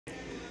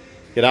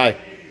G'day.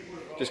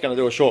 Just going to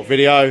do a short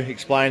video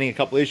explaining a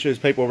couple of issues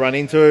people run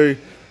into,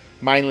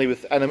 mainly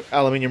with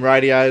aluminium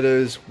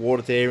radiators,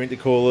 water to air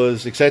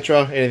intercoolers,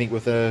 etc. Anything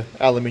with an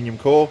aluminium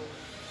core.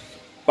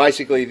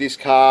 Basically, this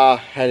car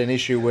had an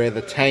issue where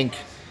the tank,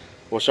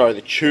 or sorry,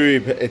 the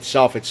tube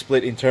itself, it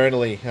split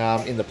internally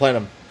in the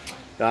plenum.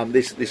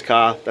 This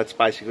car, that's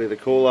basically the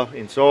cooler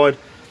inside.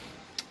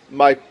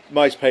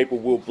 Most people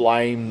will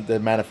blame the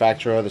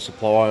manufacturer, the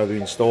supplier, the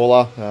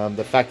installer.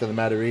 The fact of the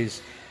matter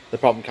is, the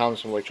problem comes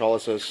from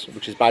electrolysis,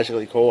 which is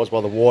basically caused by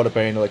the water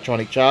being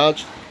electronic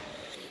charged.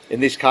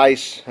 In this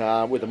case,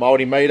 with a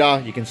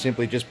multimeter, you can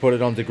simply just put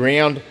it onto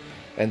ground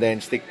and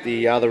then stick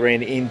the other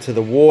end into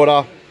the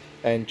water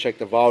and check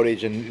the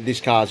voltage. And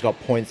this car's got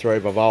 0.3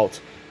 of a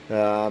volt.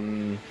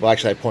 Well,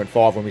 actually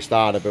 0.5 when we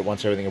started, but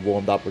once everything had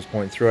warmed up, it was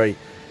 0.3.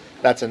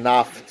 That's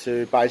enough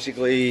to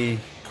basically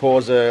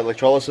cause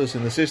electrolysis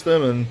in the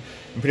system and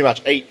pretty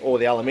much eat all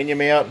the aluminium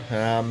out,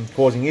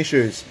 causing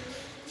issues.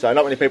 So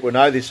not many people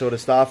know this sort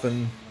of stuff,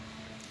 and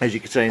as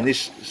you can see in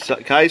this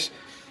case,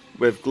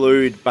 we've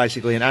glued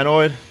basically an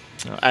anode.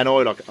 I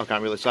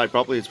can't really say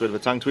properly, it's a bit of a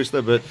tongue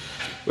twister, but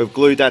we've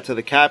glued that to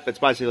the cap. It's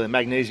basically a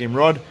magnesium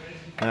rod,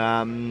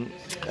 and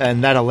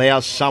that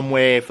allows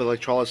somewhere for the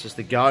electrolysis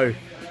to go.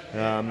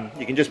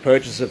 You can just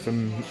purchase it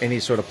from any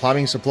sort of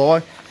plumbing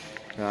supply,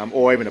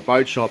 or even a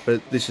boat shop,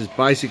 but this is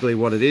basically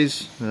what it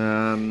is.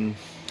 Comes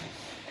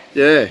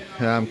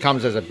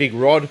as a big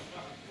rod,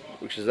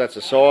 that's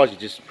the size. You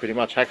just pretty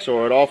much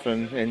hacksaw it off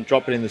and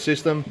drop it in the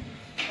system.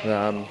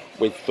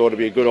 We thought it'd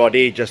be a good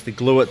idea just to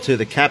glue it to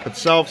the cap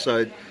itself, so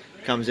it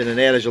comes in and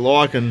out as you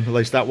like, and at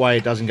least that way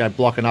it doesn't go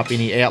blocking up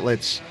any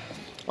outlets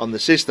on the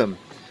system.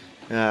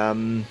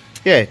 Yeah,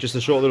 just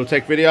a short little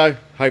tech video.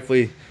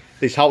 Hopefully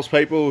this helps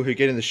people who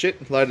get in the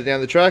shit loaded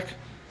down the track.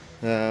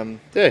 Yeah,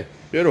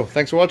 beautiful.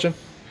 Thanks for watching.